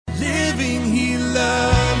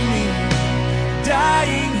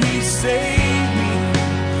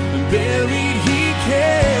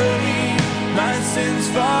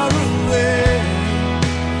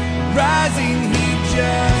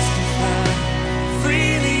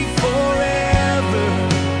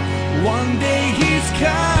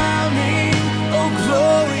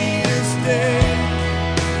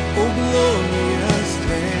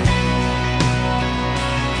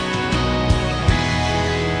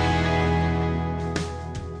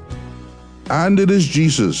And it is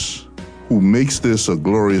Jesus who makes this a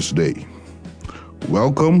glorious day.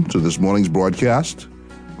 Welcome to this morning's broadcast.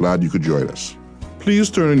 Glad you could join us. Please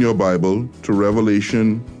turn in your Bible to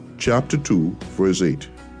Revelation chapter 2, verse 8.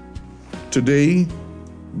 Today,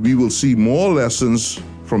 we will see more lessons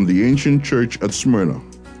from the ancient church at Smyrna.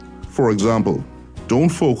 For example, don't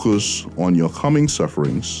focus on your coming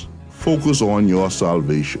sufferings, focus on your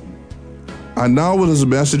salvation. And now with his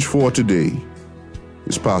message for today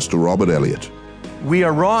is Pastor Robert Elliott. We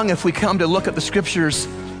are wrong if we come to look at the scriptures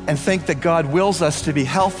and think that God wills us to be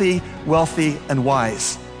healthy, wealthy, and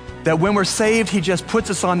wise. That when we're saved, he just puts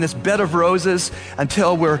us on this bed of roses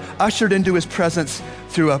until we're ushered into his presence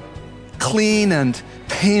through a clean and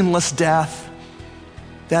painless death.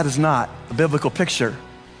 That is not a biblical picture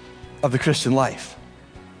of the Christian life.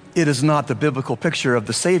 It is not the biblical picture of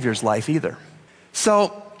the Savior's life either.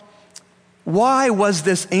 So, why was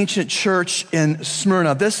this ancient church in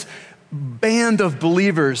Smyrna, this band of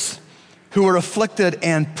believers who were afflicted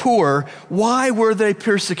and poor, why were they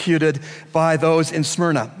persecuted by those in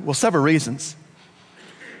Smyrna? Well, several reasons.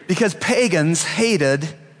 Because pagans hated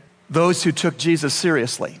those who took Jesus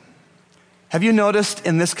seriously. Have you noticed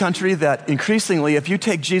in this country that increasingly, if you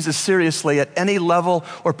take Jesus seriously at any level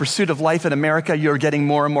or pursuit of life in America, you're getting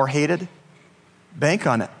more and more hated? Bank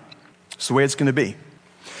on it. It's the way it's going to be.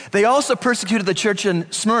 They also persecuted the church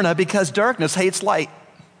in Smyrna because darkness hates light.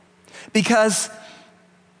 Because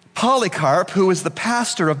Polycarp, who was the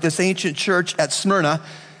pastor of this ancient church at Smyrna,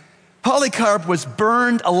 Polycarp was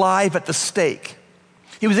burned alive at the stake.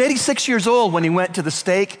 He was 86 years old when he went to the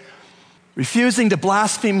stake, refusing to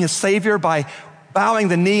blaspheme his Savior by bowing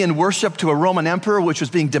the knee in worship to a Roman emperor, which was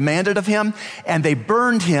being demanded of him, and they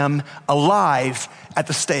burned him alive at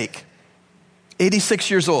the stake. 86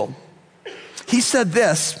 years old. He said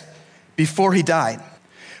this before he died: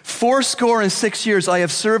 86 years I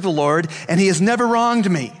have served the Lord, and he has never wronged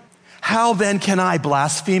me. How then can I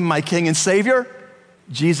blaspheme my King and Savior?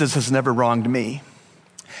 Jesus has never wronged me.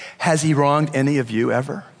 Has he wronged any of you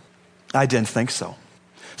ever? I didn't think so.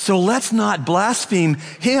 So let's not blaspheme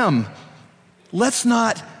him. Let's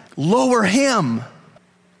not lower him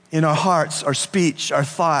in our hearts, our speech, our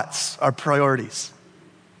thoughts, our priorities.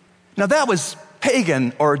 Now that was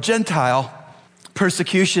pagan or Gentile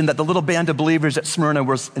persecution that the little band of believers at Smyrna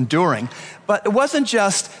was enduring. But it wasn't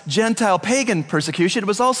just Gentile pagan persecution, it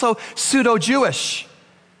was also pseudo-Jewish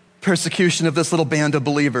persecution of this little band of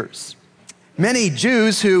believers. Many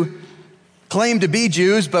Jews who claimed to be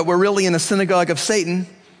Jews but were really in the synagogue of Satan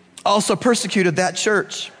also persecuted that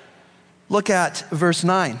church. Look at verse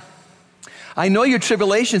 9. I know your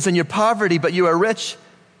tribulations and your poverty, but you are rich,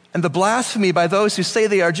 and the blasphemy by those who say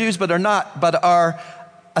they are Jews but are not, but are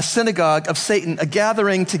a synagogue of Satan, a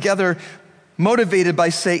gathering together motivated by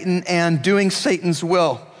Satan and doing Satan's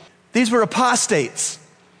will. These were apostates.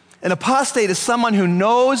 An apostate is someone who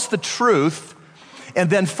knows the truth and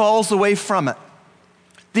then falls away from it.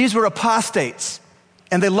 These were apostates,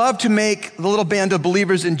 and they loved to make the little band of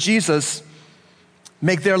believers in Jesus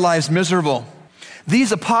make their lives miserable.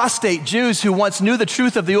 These apostate Jews who once knew the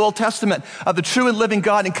truth of the Old Testament, of the true and living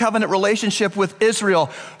God in covenant relationship with Israel,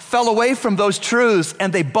 fell away from those truths,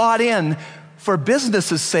 and they bought in for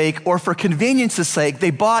business's sake or for convenience's sake.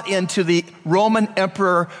 They bought into the Roman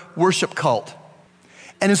emperor worship cult.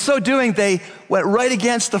 And in so doing, they went right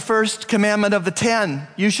against the first commandment of the 10.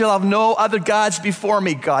 You shall have no other gods before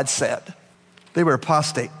me, God said. They were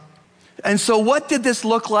apostate. And so what did this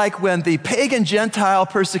look like when the pagan Gentile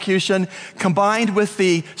persecution combined with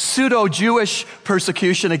the pseudo-Jewish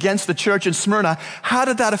persecution against the church in Smyrna? How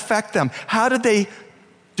did that affect them? How did they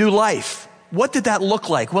do life? What did that look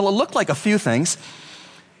like? Well, it looked like a few things.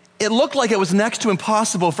 It looked like it was next to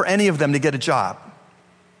impossible for any of them to get a job.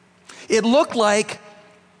 It looked like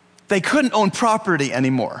they couldn't own property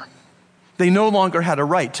anymore. They no longer had a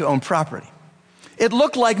right to own property. It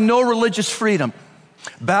looked like no religious freedom.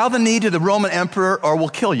 Bow the knee to the Roman emperor or we'll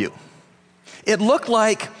kill you. It looked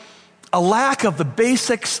like a lack of the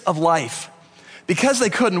basics of life. Because they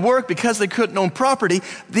couldn't work, because they couldn't own property,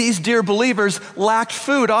 these dear believers lacked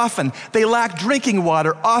food often. They lacked drinking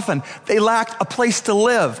water often. They lacked a place to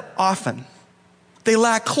live often. They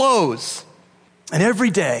lacked clothes. And every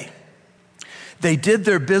day, they did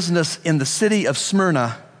their business in the city of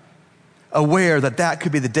Smyrna, aware that that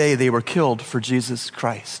could be the day they were killed for Jesus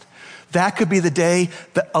Christ. That could be the day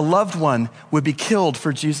that a loved one would be killed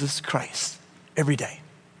for Jesus Christ. Every day.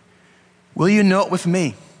 Will you note with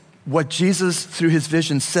me what Jesus, through his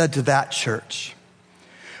vision, said to that church?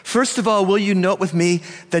 First of all, will you note with me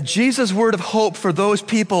that Jesus' word of hope for those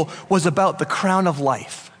people was about the crown of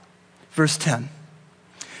life? Verse 10.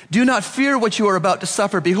 Do not fear what you are about to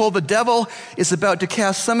suffer. Behold, the devil is about to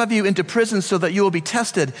cast some of you into prison so that you will be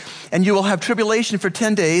tested, and you will have tribulation for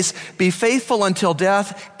 10 days. Be faithful until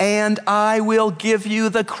death, and I will give you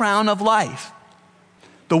the crown of life.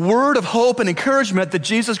 The word of hope and encouragement that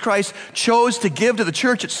Jesus Christ chose to give to the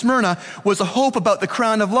church at Smyrna was a hope about the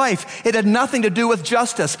crown of life. It had nothing to do with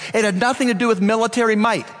justice. It had nothing to do with military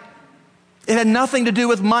might. It had nothing to do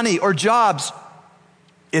with money or jobs.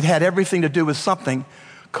 It had everything to do with something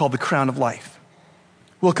called the crown of life.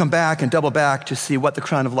 We'll come back and double back to see what the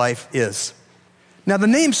crown of life is. Now, the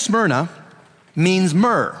name Smyrna means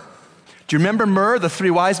myrrh. Do you remember myrrh? The 3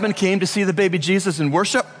 wise men came to see the baby Jesus in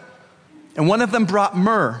worship, and one of them brought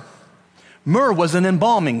myrrh. Myrrh was an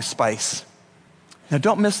embalming spice. Now,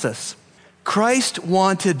 don't miss this. Christ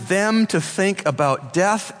wanted them to think about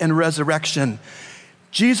death and resurrection.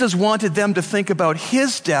 Jesus wanted them to think about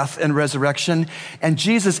his death and resurrection, and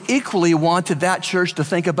Jesus equally wanted that church to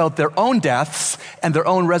think about their own deaths and their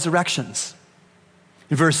own resurrections.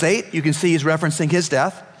 In verse 8, you can see he's referencing his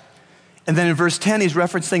death. And then in verse 10, he's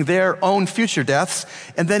referencing their own future deaths.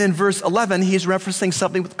 And then in verse 11, he's referencing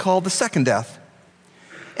something called the second death.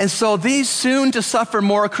 And so these soon-to-suffer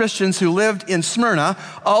more Christians who lived in Smyrna,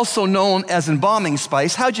 also known as embalming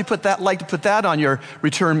spice, how'd you like to put that on your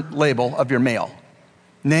return label of your mail?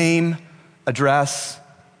 Name, address,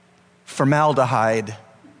 formaldehyde,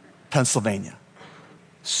 Pennsylvania.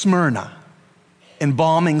 Smyrna,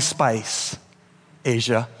 embalming spice,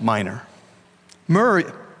 Asia Minor.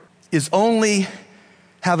 Myrrh is only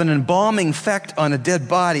have an embalming effect on a dead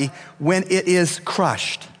body when it is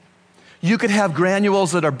crushed. You could have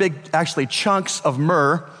granules that are big, actually chunks of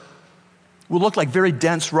myrrh, will look like very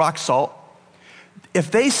dense rock salt.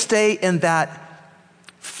 If they stay in that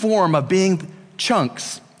form of being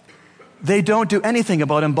chunks, they don't do anything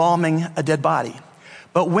about embalming a dead body.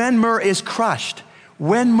 But when myrrh is crushed,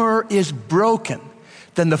 when myrrh is broken,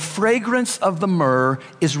 then the fragrance of the myrrh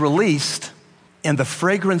is released, and the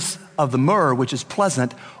fragrance of the myrrh, which is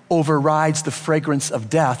pleasant, overrides the fragrance of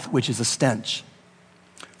death, which is a stench.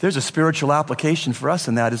 There's a spiritual application for us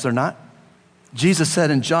in that, is there not? Jesus said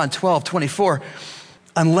in John 12:24,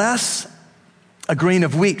 unless a grain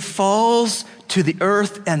of wheat falls to the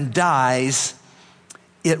earth and dies,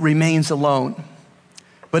 it remains alone.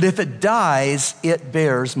 But if it dies, it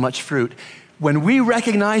bears much fruit. When we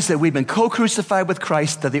recognize that we've been co-crucified with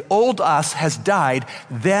Christ, that the old us has died,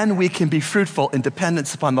 then we can be fruitful in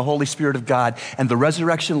dependence upon the Holy Spirit of God and the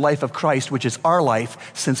resurrection life of Christ, which is our life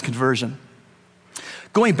since conversion.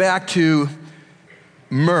 Going back to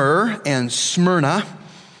myrrh and Smyrna,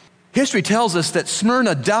 history tells us that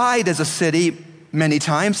Smyrna died as a city many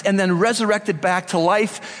times and then resurrected back to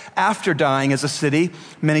life after dying as a city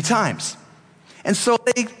many times. And so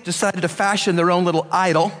they decided to fashion their own little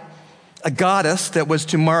idol, a goddess that was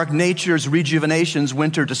to mark nature's rejuvenations,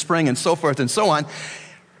 winter to spring and so forth and so on.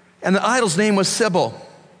 And the idol's name was Sybil.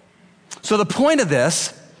 So the point of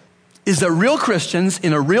this is that real Christians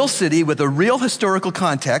in a real city with a real historical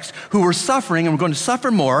context who were suffering and were going to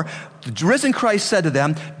suffer more, the risen Christ said to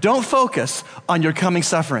them, don't focus on your coming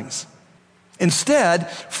sufferings.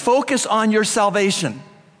 Instead, focus on your salvation.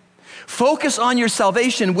 Focus on your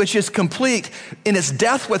salvation, which is complete in its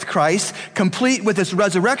death with Christ, complete with its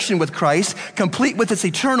resurrection with Christ, complete with its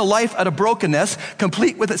eternal life out of brokenness,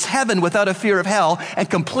 complete with its heaven without a fear of hell, and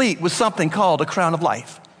complete with something called a crown of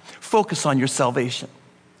life. Focus on your salvation.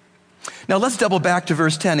 Now let's double back to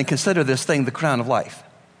verse 10 and consider this thing, the crown of life.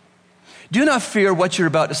 Do not fear what you're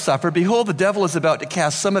about to suffer. Behold, the devil is about to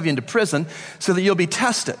cast some of you into prison so that you'll be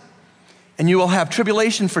tested. And you will have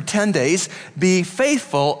tribulation for 10 days. Be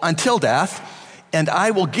faithful until death, and I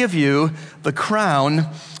will give you the crown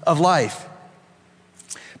of life.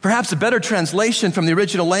 Perhaps a better translation from the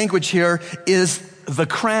original language here is the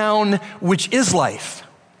crown which is life.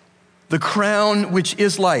 The crown which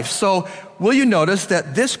is life. So will you notice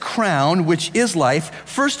that this crown which is life,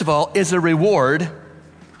 first of all, is a reward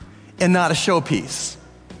and not a showpiece.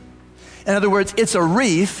 In other words, it's a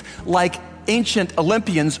wreath like ancient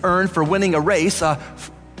Olympians earned for winning a race, a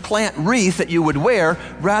plant wreath that you would wear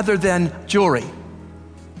rather than jewelry.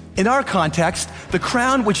 In our context, the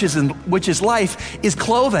crown which is life is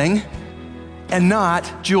clothing and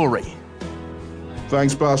not jewelry.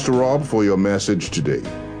 Thanks, Pastor Rob, for your message today.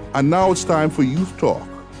 And now it's time for Youth Talk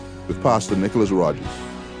with Pastor Nicholas Rogers.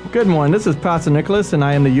 Good morning. This is Pastor Nicholas, and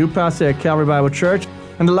I am the youth pastor at Calvary Bible Church.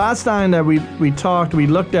 And the last time that we talked, we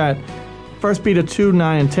looked at 1 Peter 2,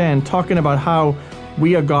 9 and 10, talking about how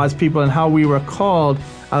we are God's people and how we were called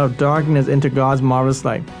out of darkness into God's marvelous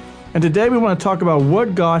light. And today we want to talk about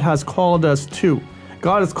what God has called us to.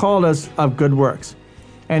 God has called us of good works.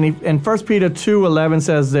 And in 1 Peter 2:11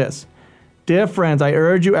 says this, "Dear friends, I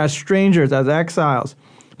urge you as strangers, as exiles,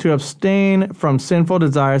 to abstain from sinful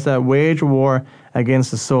desires that wage war against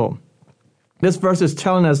the soul." This verse is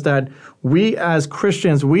telling us that we as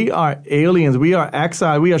Christians, we are aliens, we are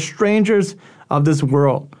exiles, we are strangers of this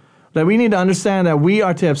world. That we need to understand that we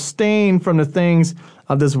are to abstain from the things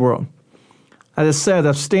of this world. As it says,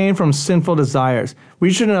 abstain from sinful desires.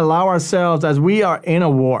 We shouldn't allow ourselves, as we are in a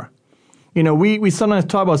war. You know, we sometimes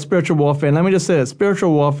talk about spiritual warfare, and let me just say that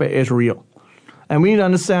spiritual warfare is real. And we need to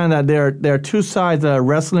understand that there are two sides that are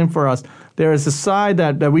wrestling for us. There is a side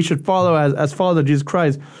that we should follow as followers of Jesus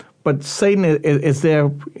Christ, but Satan is there,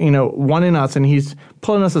 wanting us, and he's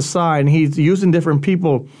pulling us aside, and he's using different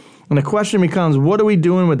people. And the question becomes, what are we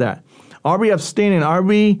doing with that? Are we abstaining? Are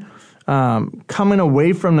we coming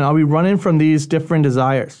away from them? Are we running from these different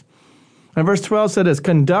desires? And verse 12 said this,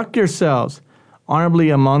 "Conduct yourselves honorably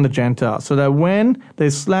among the Gentiles, so that when they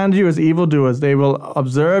slander you as evildoers, they will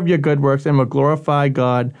observe your good works and will glorify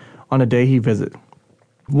God on the day he visits."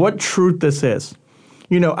 What truth this is.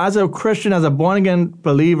 As a Christian, as a born-again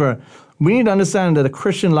believer, we need to understand that the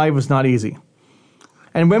Christian life is not easy.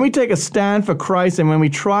 And when we take a stand for Christ and when we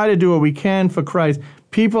try to do what we can for Christ,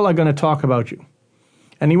 people are going to talk about you.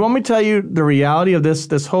 And you want me to tell you the reality of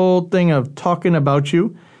this whole thing of talking about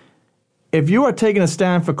you? If you are taking a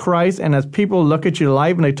stand for Christ and as people look at your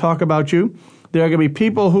life and they talk about you, there are going to be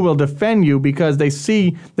people who will defend you because they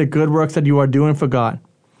see the good works that you are doing for God.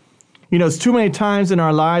 It's too many times in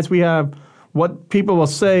our lives we have what people will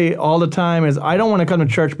say all the time is, "I don't want to come to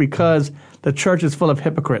church because the church is full of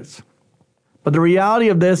hypocrites." But the reality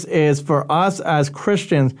of this is for us as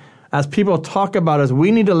Christians, as people talk about us,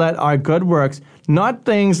 we need to let our good works, not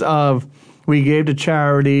things of we gave to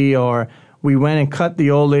charity or we went and cut the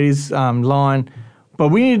old lady's lawn, but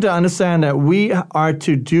we need to understand that we are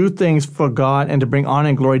to do things for God and to bring honor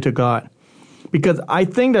and glory to God. Because I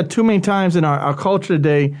think that too many times in our culture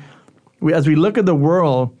today, as we look at the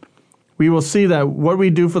world, we will see that what we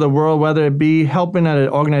do for the world, whether it be helping at an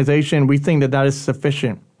organization, we think that is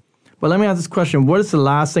sufficient. But let me ask this question. What is the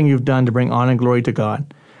last thing you've done to bring honor and glory to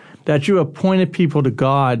God? That you have pointed people to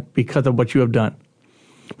God because of what you have done.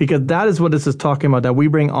 Because that is what this is talking about, that we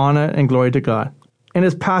bring honor and glory to God. In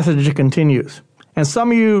this passage, it continues. And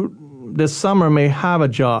some of you this summer may have a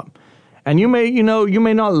job. And you may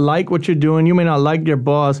not like what you're doing. You may not like your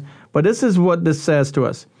boss. But this is what this says to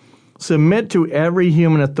us. Submit to every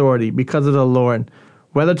human authority because of the Lord,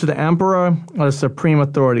 whether to the emperor or the supreme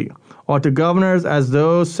authority, or to governors as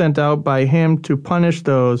those sent out by him to punish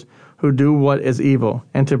those who do what is evil,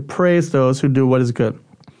 and to praise those who do what is good.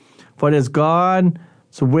 For it is God's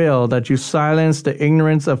will that you silence the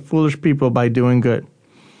ignorance of foolish people by doing good.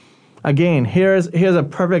 Again, here's a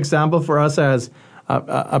perfect example for us as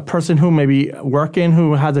a person who may be working,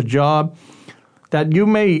 who has a job, that you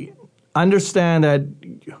may understand that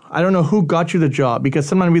I don't know who got you the job, because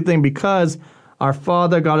sometimes we think because our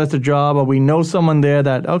father got us the job or we know someone there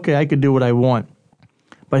that, okay, I could do what I want.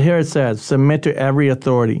 But here it says, submit to every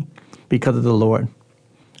authority because of the Lord.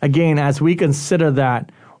 Again, as we consider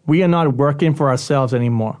that, we are not working for ourselves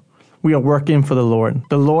anymore. We are working for the Lord.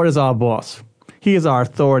 The Lord is our boss. He is our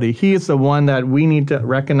authority. He is the one that we need to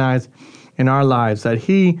recognize in our lives, that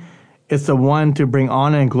he is the one to bring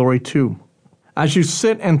honor and glory to. As you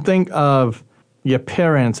sit and think of your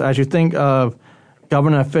parents, as you think of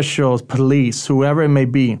government officials, police, whoever it may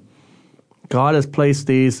be, God has placed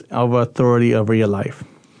these of authority over your life.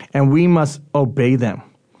 And we must obey them.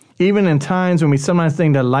 Even in times when we sometimes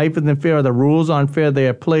think that life isn't fair, or the rules aren't fair, they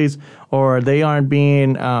are placed, or they aren't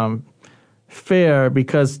being fair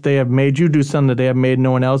because they have made you do something that they have made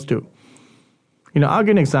no one else do. I'll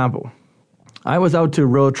give an example. I was out to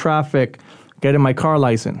road traffic getting my car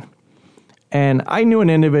license. And I knew an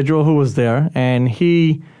individual who was there, and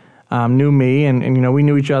he knew me, and we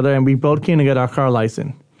knew each other, and we both came to get our car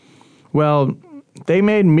license. Well, they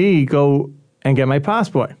made me go and get my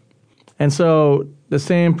passport. And so the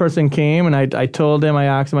same person came, and I told him, I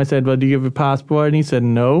asked him, I said, well, do you have a passport? And he said,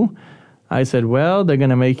 no. I said, well, they're going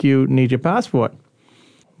to make you need your passport.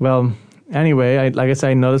 Well, anyway, like I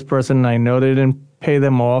said, I know this person, and I know they didn't pay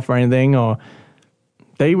them off or anything, or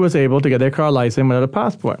they was able to get their car license without a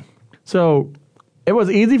passport. So it was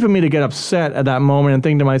easy for me to get upset at that moment and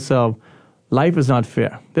think to myself, life is not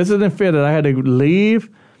fair. This isn't fair that I had to leave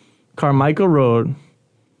Carmichael Road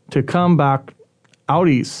to come back out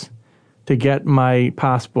east to get my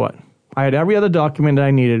passport. I had every other document that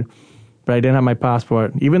I needed, but I didn't have my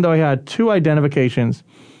passport, even though I had 2 identifications,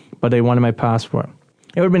 but they wanted my passport.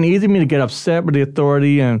 It would have been easy for me to get upset with the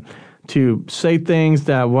authority and to say things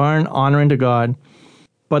that weren't honoring to God.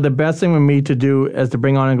 But the best thing for me to do is to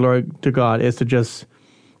bring honor and glory to God is to just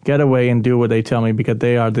get away and do what they tell me because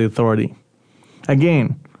they are the authority.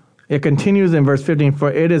 Again, it continues in verse 15, for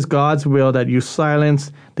it is God's will that you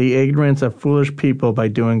silence the ignorance of foolish people by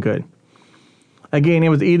doing good. Again, it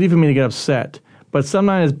was easy for me to get upset, but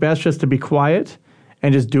sometimes it's best just to be quiet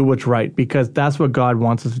and just do what's right because that's what God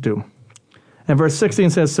wants us to do. And verse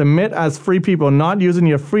 16 says, submit as free people, not using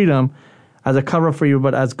your freedom as a cover for you,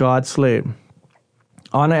 but as God's slave.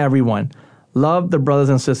 Honor everyone. Love the brothers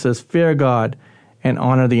and sisters. Fear God and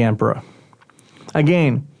honor the emperor.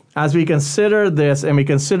 Again, as we consider this and we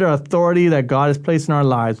consider authority that God has placed in our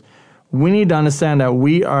lives, we need to understand that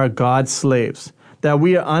we are God's slaves, that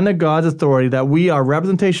we are under God's authority, that we are a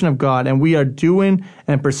representation of God, and we are doing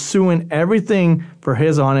and pursuing everything for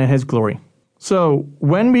His honor and His glory. So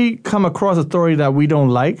when we come across authority that we don't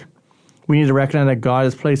like, we need to recognize that God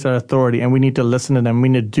has placed that authority, and we need to listen to them. We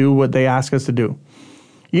need to do what they ask us to do.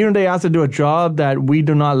 Even if they ask us to do a job that we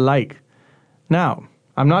do not like. Now,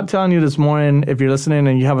 I'm not telling you this morning, if you're listening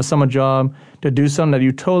and you have a summer job, to do something that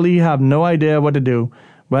you totally have no idea what to do.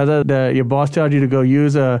 Whether your boss tells you to go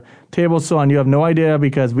use a table saw and you have no idea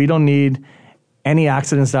because we don't need any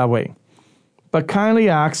accidents that way. But kindly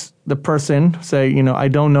ask the person, say, I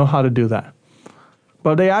don't know how to do that.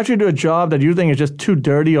 But if they actually do a job that you think is just too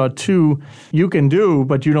dirty or too you can do,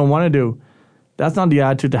 but you don't want to do, that's not the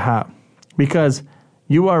attitude to have. Because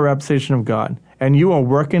you are a representation of God, and you are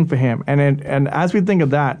working for Him. And as we think of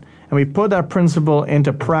that, and we put that principle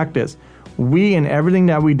into practice, we, in everything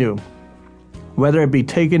that we do, whether it be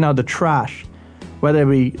taking out the trash, whether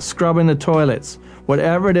it be scrubbing the toilets,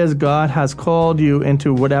 whatever it is God has called you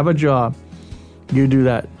into, whatever job, you do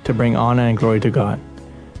that to bring honor and glory to God.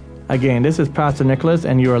 Again, this is Pastor Nicholas,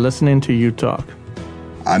 and you are listening to You Talk.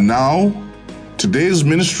 And now, today's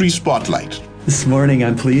Ministry Spotlight. This morning,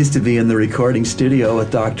 I'm pleased to be in the recording studio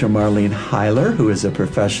with Dr. Marlene Heiler, who is a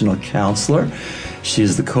professional counselor. She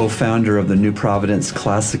is the co-founder of the New Providence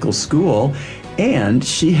Classical School, and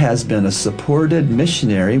she has been a supported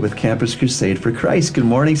missionary with Campus Crusade for Christ. Good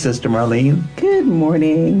morning, Sister Marlene. Good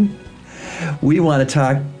morning. We want to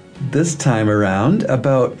talk this time around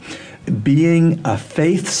about being a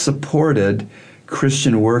faith-supported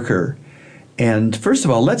Christian worker. And first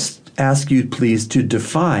of all, let's ask you, please, to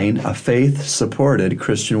define a faith-supported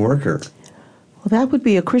Christian worker. Well, that would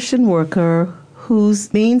be a Christian worker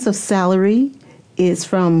whose means of salary is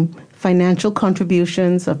from financial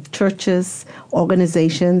contributions of churches,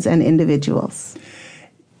 organizations, and individuals.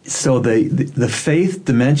 So the faith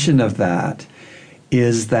dimension of that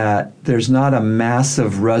is that there's not a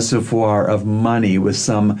massive reservoir of money with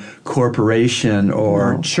some corporation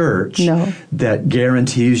or church that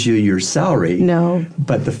guarantees you your salary. No.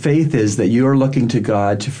 But the faith is that you are looking to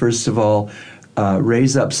God to, first of all,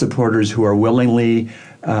 raise up supporters who are willingly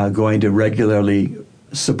going to regularly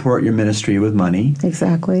support your ministry with money.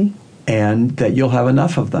 Exactly. And that you'll have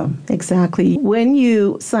enough of them. Exactly. When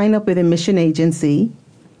you sign up with a mission agency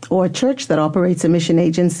or a church that operates a mission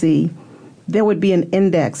agency, there would be an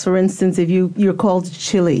index. For instance, if you're called to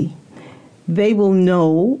Chile, they will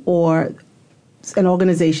know, or an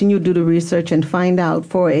organization, you do the research and find out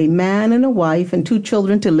for a man and a wife and 2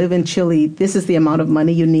 children to live in Chile, this is the amount of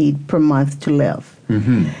money you need per month to live.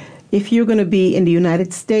 Mm-hmm. If you're going to be in the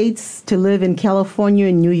United States, to live in California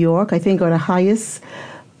and New York, I think are the highest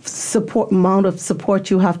amount of support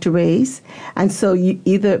you have to raise. And so you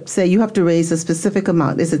either say you have to raise a specific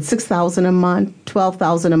amount. Is it $6,000 a month,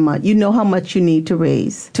 $12,000 a month? You know how much you need to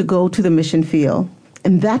raise to go to the mission field.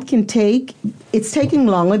 And that can it's taking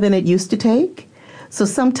longer than it used to take. So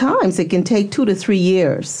sometimes it can take 2 to 3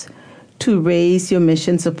 years to raise your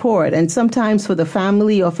mission support. And sometimes for the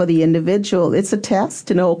family or for the individual, it's a test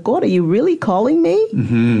to know, God, are you really calling me?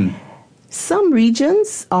 Mm-hmm. Some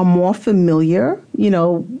regions are more familiar.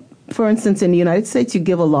 For instance, in the United States, you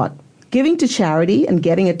give a lot. Giving to charity and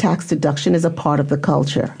getting a tax deduction is a part of the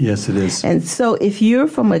culture. Yes, it is. And so if you're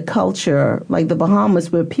from a culture like the Bahamas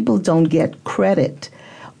where people don't get credit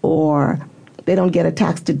or they don't get a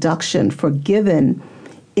tax deduction for giving,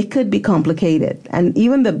 it could be complicated. And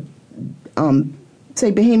even the,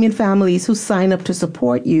 Bahamian families who sign up to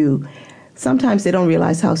support you, sometimes they don't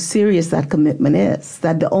realize how serious that commitment is,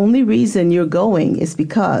 that the only reason you're going is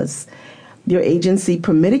because your agency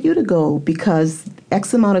permitted you to go because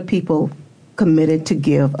X amount of people committed to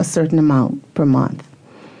give a certain amount per month.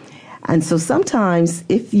 And so sometimes,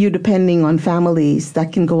 if you're depending on families,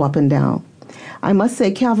 that can go up and down. I must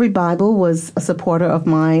say Calvary Bible was a supporter of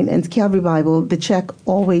mine, and Calvary Bible, the check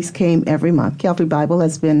always came every month. Calvary Bible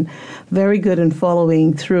has been very good in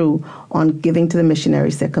following through on giving to the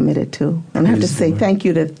missionaries they're committed to. And I have to say thank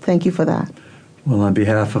you for that. Well, on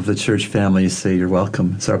behalf of the church family, say you're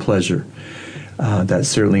welcome. It's our pleasure. That's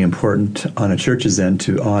certainly important on a church's end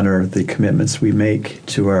to honor the commitments we make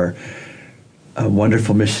to our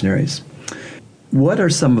wonderful missionaries. What are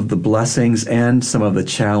some of the blessings and some of the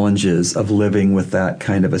challenges of living with that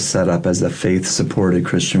kind of a setup as a faith-supported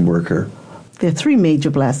Christian worker? There are three major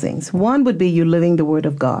blessings. One would be you living the Word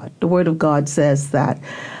of God. The Word of God says that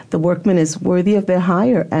the workman is worthy of their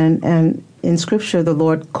hire, and in Scripture, the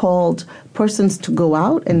Lord called persons to go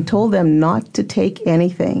out and told them not to take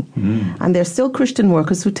anything. And there's still Christian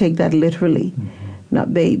workers who take that literally. Now,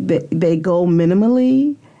 they go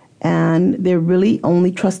minimally, and they're really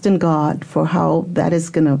only trusting God for how that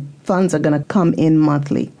is funds are going to come in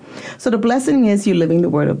monthly. So the blessing is you living the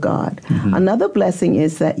Word of God. Another blessing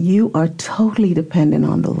is that you are totally dependent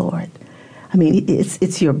on the Lord. I mean,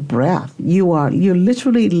 it's your breath. You're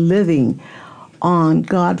literally living on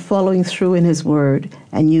God following through in His Word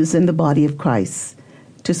and using the body of Christ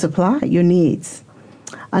to supply your needs.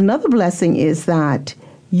 Another blessing is that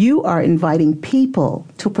you are inviting people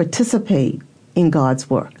to participate in God's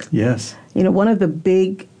work. Yes. You know, one of the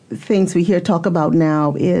big things we hear talk about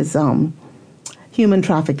now is human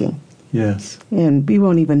trafficking. Yes. And we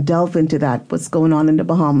won't even delve into that, what's going on in the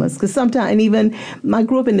Bahamas. Because sometimes, and even I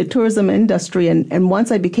grew up in the tourism industry, and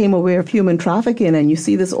once I became aware of human trafficking, and you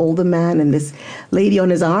see this older man and this lady on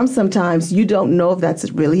his arm, sometimes you don't know if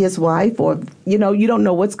that's really his wife, or, you don't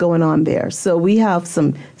know what's going on there. So we have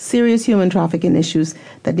some serious human trafficking issues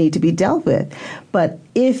that need to be dealt with. But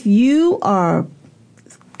if you are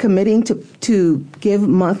committing to give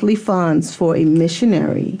monthly funds for a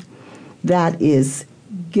missionary that is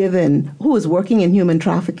given, who is working in human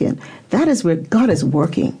trafficking, that is where God is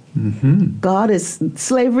working.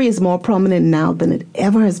 Slavery is more prominent now than it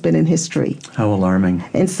ever has been in history. How alarming.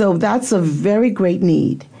 And so that's a very great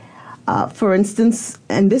need. For instance,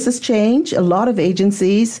 and this has changed, a lot of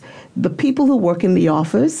agencies, the people who work in the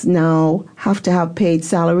office now have to have paid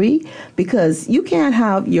salary, because you can't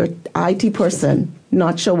have your IT person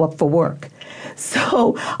not show up for work.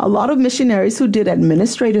 So a lot of missionaries who did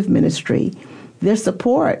administrative ministry, their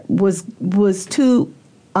support was too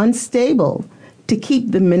unstable to keep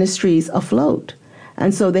the ministries afloat.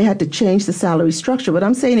 And so they had to change the salary structure. But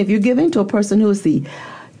I'm saying if you're giving to a person who is the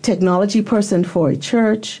technology person for a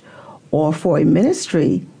church or for a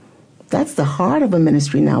ministry, that's the heart of a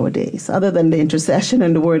ministry nowadays, other than the intercession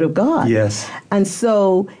and the Word of God. Yes. And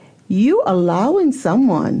so you allowing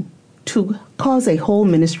someone to cause a whole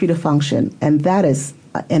ministry to function, and that is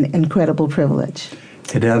an incredible privilege.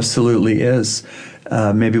 It absolutely is.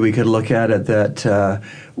 Maybe we could look at it that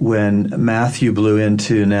when Matthew blew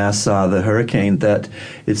into Nassau, the hurricane, that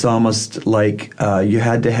it's almost like you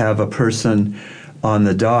had to have a person on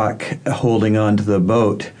the dock holding onto the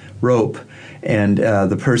boat rope, and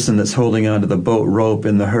the person that's holding onto the boat rope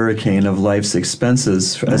in the hurricane of life's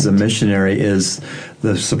expenses as a missionary is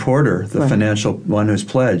the supporter, the financial one who's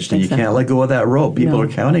pledged, and you can't let go of that rope. People are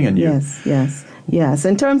counting on you. Yes.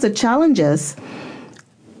 In terms of challenges,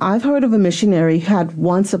 I've heard of a missionary who had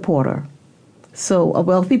one supporter. So a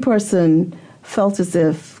wealthy person felt as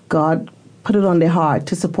if God put it on their heart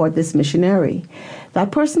to support this missionary.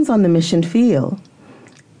 That person's on the mission field,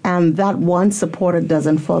 and that one supporter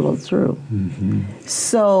doesn't follow through.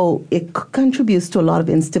 So it contributes to a lot of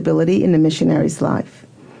instability in the missionary's life.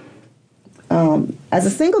 As a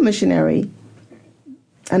single missionary,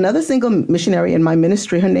 another single missionary in my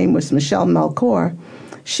ministry, her name was Michelle Malcor,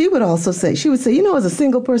 she would say, as a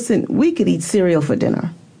single person, we could eat cereal for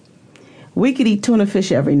dinner. We could eat tuna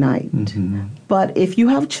fish every night. But if you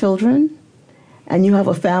have children and you have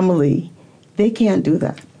a family, they can't do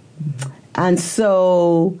that. And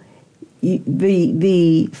so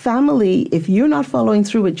the family, if you're not following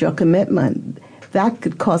through with your commitment, that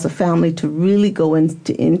could cause a family to really go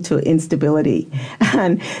into instability.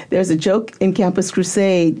 And there's a joke in Campus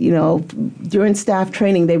Crusade, during staff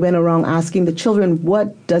training, they went around asking the children,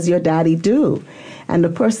 what does your daddy do? And the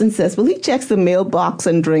person says, well, he checks the mailbox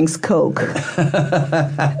and drinks Coke.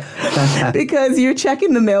 Because you're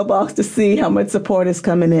checking the mailbox to see how much support is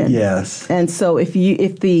coming in. Yes. And so if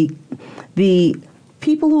the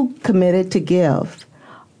people who committed to give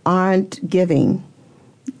aren't giving,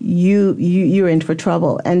 you're in for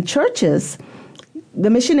trouble. And churches, the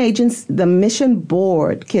mission agents, the mission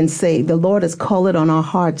board can say, the Lord has called it on our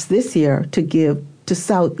hearts this year to give to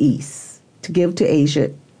Southeast, to give to Asia.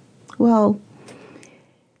 Well,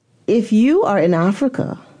 if you are in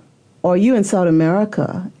Africa or you in South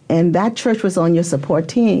America and that church was on your support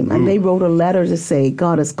team and they wrote a letter to say,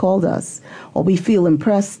 God has called us, or we feel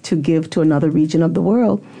impressed to give to another region of the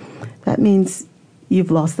world, that means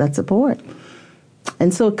you've lost that support.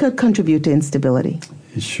 And so it could contribute to instability.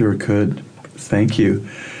 It sure could. Thank you.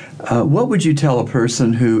 What would you tell a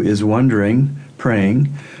person who is wondering,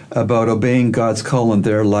 praying, about obeying God's call in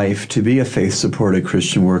their life to be a faith-supported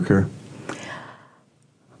Christian worker?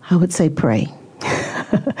 I would say pray.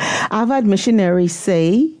 I've had missionaries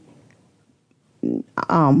say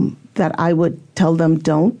that I would tell them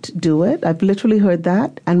don't do it. I've literally heard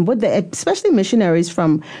that. And especially missionaries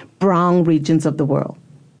from brown regions of the world.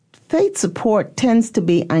 Faith support tends to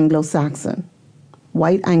be Anglo-Saxon,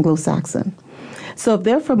 white Anglo-Saxon. So if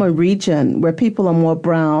they're from a region where people are more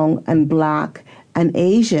brown and black and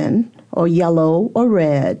Asian or yellow or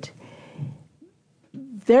red,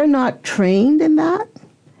 they're not trained in that.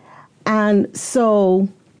 And so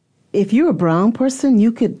if you're a brown person,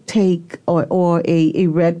 you could take, or a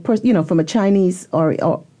red person, from a Chinese,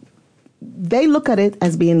 or they look at it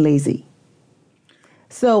as being lazy.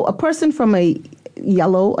 So a person from a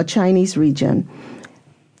yellow, a Chinese region,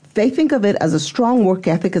 they think of it as a strong work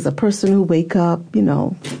ethic, as a person who wake up,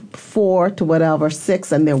 4 to whatever,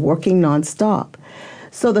 6, and they're working nonstop.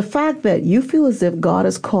 So the fact that you feel as if God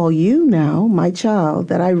has called you now, my child,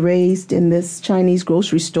 that I raised in this Chinese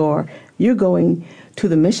grocery store, you're going to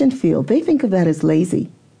the mission field, they think of that as lazy.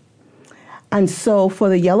 And so for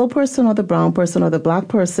the yellow person or the brown person or the black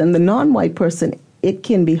person, the non-white person, it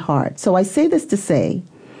can be hard. So I say this to say,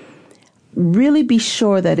 really be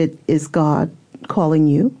sure that it is God calling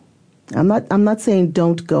you. I'm not saying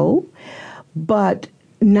don't go, but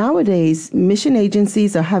nowadays mission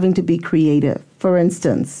agencies are having to be creative. For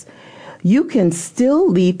instance, you can still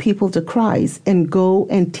lead people to Christ and go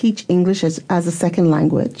and teach English as a second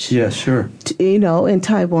language. Yeah, sure. In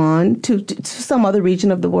Taiwan, to some other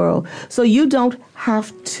region of the world. So you don't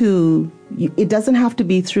have to, it doesn't have to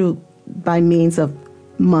be by means of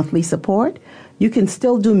monthly support. You can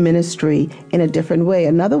still do ministry in a different way.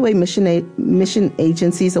 Another way mission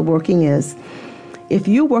agencies are working is, if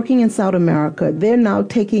you're working in South America, they're now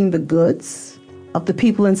taking the goods of the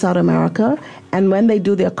people in South America, and when they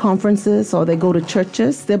do their conferences or they go to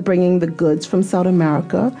churches, they're bringing the goods from South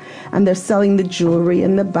America, and they're selling the jewelry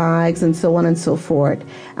and the bags and so on and so forth,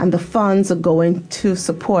 and the funds are going to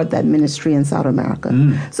support that ministry in South America.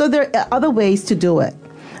 So there are other ways to do it.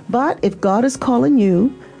 But if God is calling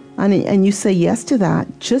you, and you say yes to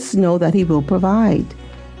that, just know that He will provide.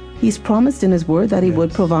 He's promised in His Word that He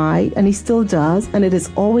would provide, and He still does. And it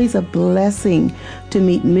is always a blessing to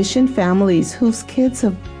meet mission families whose kids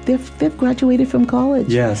they've graduated from college.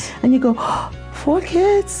 Yes. And you go, 4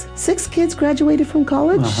 kids, 6 kids graduated from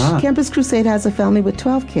college. Campus Crusade has a family with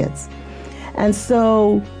 12 kids. And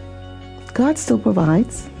so God still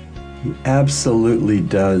provides. He absolutely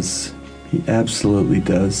does. He absolutely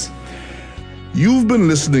does. You've been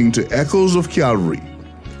listening to Echoes of Calvary,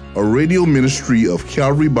 a radio ministry of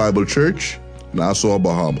Calvary Bible Church, Nassau,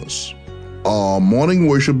 Bahamas. Our morning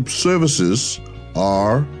worship services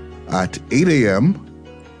are at 8 a.m.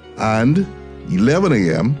 and 11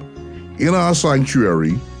 a.m. in our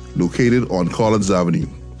sanctuary located on Collins Avenue.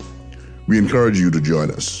 We encourage you to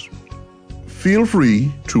join us. Feel free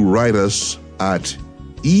to write us at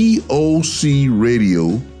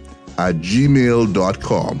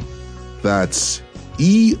eocradio@gmail.com. That's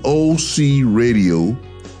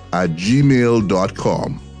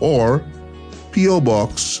eocradio@gmail.com, or P.O.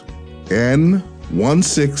 Box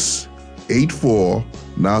N1684,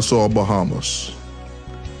 Nassau, Bahamas.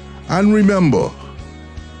 And remember,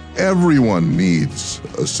 everyone needs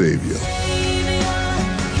a Savior.